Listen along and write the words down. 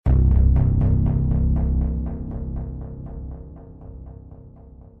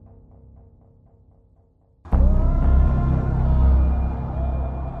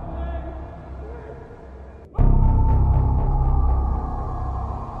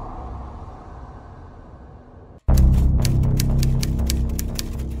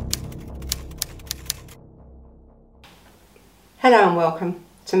Hello and welcome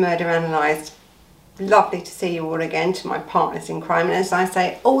to Murder Analysed. Lovely to see you all again, to my partners in crime, and as I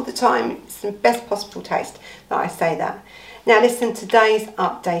say all the time, it's the best possible taste that I say that. Now listen, today's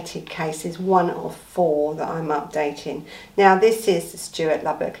updated case is one of 4 that I'm updating. Now this is the Stuart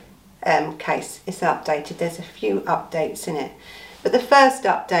Lubbock case. It's updated, there's a few updates in it. But the first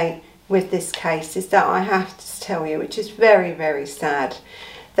update with this case is that I have to tell you, which is very, very sad,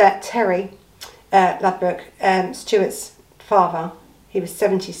 that Terry Lubbock, Stuart's father, he was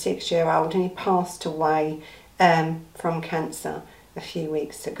 76-year-old and he passed away from cancer a few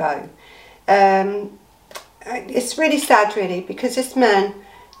weeks ago. It's really sad really, because this man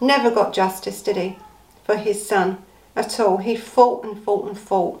never got justice, did he, for his son at all. He fought and fought and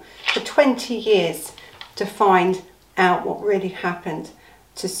fought for 20 years to find out what really happened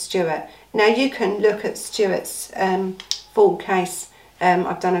to Stuart. Now you can look at Stuart's full case.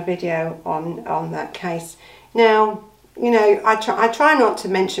 I've done a video on that case. Now, you know, I try not to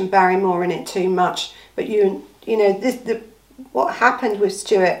mention Barrymore in it too much, but you know, what happened with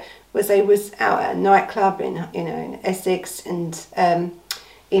Stuart was they was out at a nightclub in Essex, and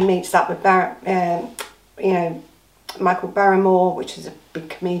he meets up with Michael Barrymore, which was a big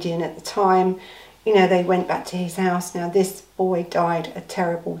comedian at the time. You know, they went back to his house. Now this boy died a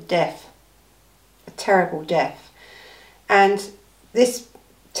terrible death, and this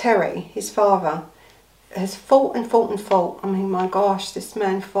Terry, his father, has fought and fought and fought. I mean, my gosh, this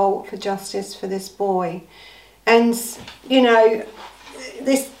man fought for justice for this boy. And, you know,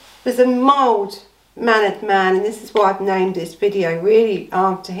 this was a mild-mannered man, and this is why I've named this video really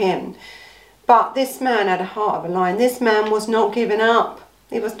after him. But this man had a heart of a lion. This man was not giving up.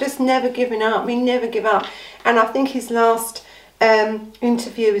 He was just never giving up. He never give up. And I think his last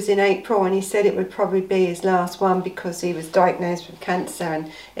interview was in April, and he said it would probably be his last one because he was diagnosed with cancer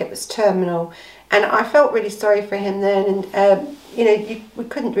and it was terminal. And I felt really sorry for him then, and you know, we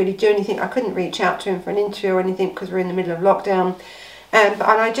couldn't really do anything. I couldn't reach out to him for an interview or anything because we're in the middle of lockdown, and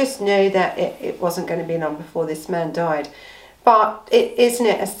I just knew that it wasn't going to be long before this man died. But isn't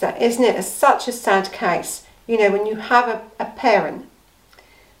it such a sad case, you know, when you have a parent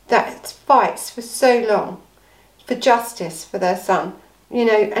that fights for so long for justice for their son, you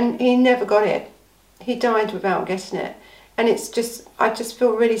know, and he never got it. He died without getting it, and it's just, I just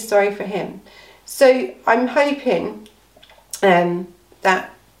feel really sorry for him. So I'm hoping that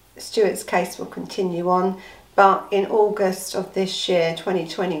Stuart's case will continue on, but in August of this year,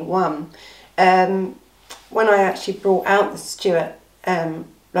 2021, when I actually brought out the Stuart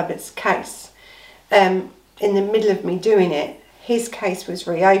Lubbock's case, in the middle of me doing it, his case was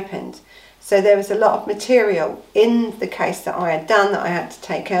reopened. So there was a lot of material in the case that I had done that I had to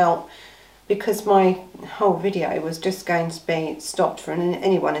take out, because my whole video was just going to be stopped from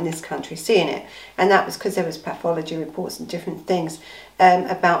anyone in this country seeing it. And that was because there was pathology reports and different things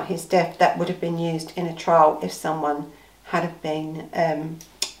about his death that would have been used in a trial if someone had have been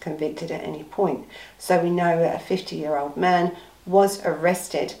convicted at any point. So we know that a 50-year-old man was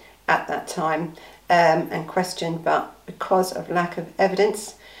arrested at that time and questioned, but because of lack of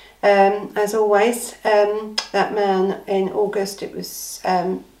evidence, as always, that man in August, it was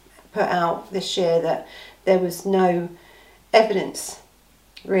put out this year that there was no evidence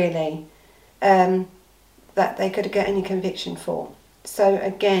really that they could get any conviction for. So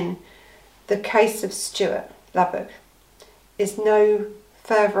again, the case of Stuart Lubbock is no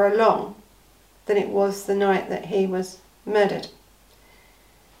further along than it was the night that he was murdered.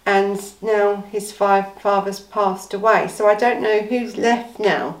 And now his 5 fathers passed away, so I don't know who's left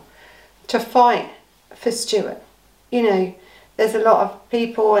now to fight for Stuart. You know, there's a lot of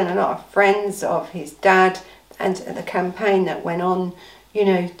people and a lot of friends of his dad, and the campaign that went on, you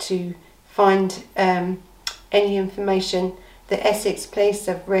know, to find any information. The Essex police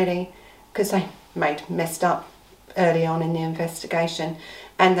have really, because they messed up early on in the investigation,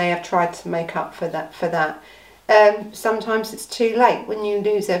 and they have tried to make up for that. Sometimes it's too late when you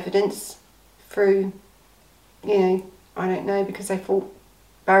lose evidence through, you know, I don't know, because they thought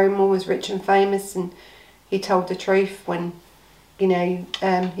Barrymore was rich and famous and he told the truth when, you know,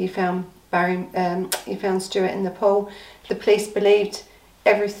 he found Stuart in the pool. The police believed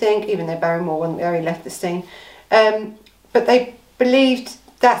everything, even though Barrymore wasn't there, he left the scene. But they believed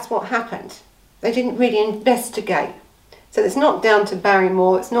that's what happened. They didn't really investigate. So it's not down to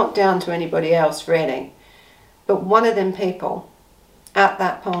Barrymore, it's not down to anybody else really. But one of them people at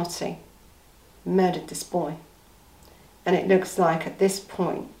that party murdered this boy. And it looks like at this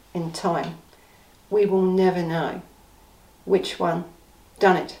point in time, we will never know which one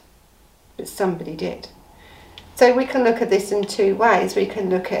done it, but somebody did. So we can look at this in 2 ways. We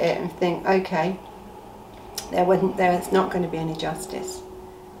can look at it and think, okay, There's not going to be any justice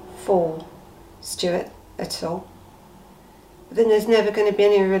for Stuart at all. But then there's never going to be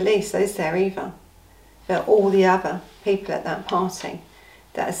any release, is there, either, for all the other people at that party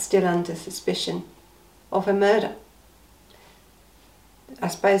that are still under suspicion of a murder. I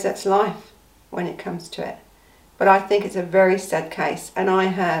suppose that's life when it comes to it. But I think it's a very sad case, and I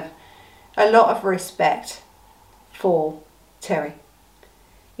have a lot of respect for Terry.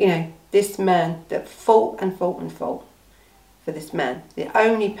 You know, this man that fought and fought and fought for this man. The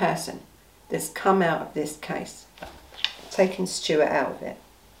only person that's come out of this case, taking Stuart out of it,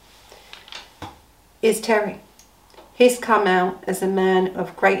 is Terry. He's come out as a man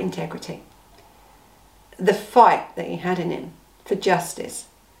of great integrity. The fight that he had in him for justice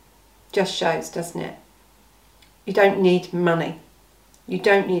just shows, doesn't it? You don't need money. You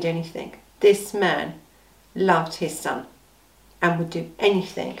don't need anything. This man loved his son and would do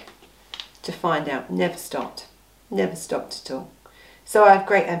anything to find out. Never stopped. Never stopped at all. So I have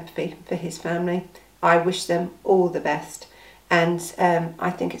great empathy for his family. I wish them all the best. And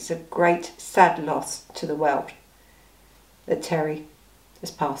I think it's a great, sad loss to the world that Terry has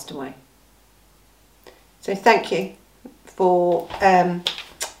passed away. So thank you for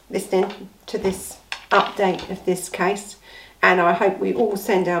listening to this update of this case, and I hope we all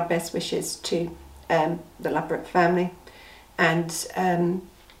send our best wishes to the Lubbock family, and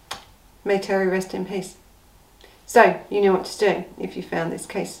may Terry rest in peace. So you know what to do if you found this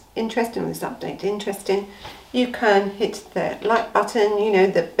case interesting, or this update interesting. You can hit the like button, you know,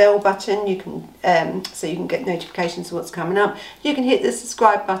 the bell button. You can so you can get notifications of what's coming up. You can hit the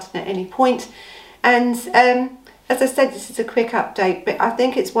subscribe button at any point. And as I said, this is a quick update, but I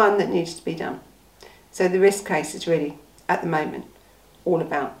think it's one that needs to be done. So the risk case is really, at the moment, all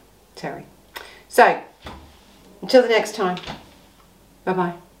about Terry. So, until the next time,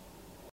 bye-bye.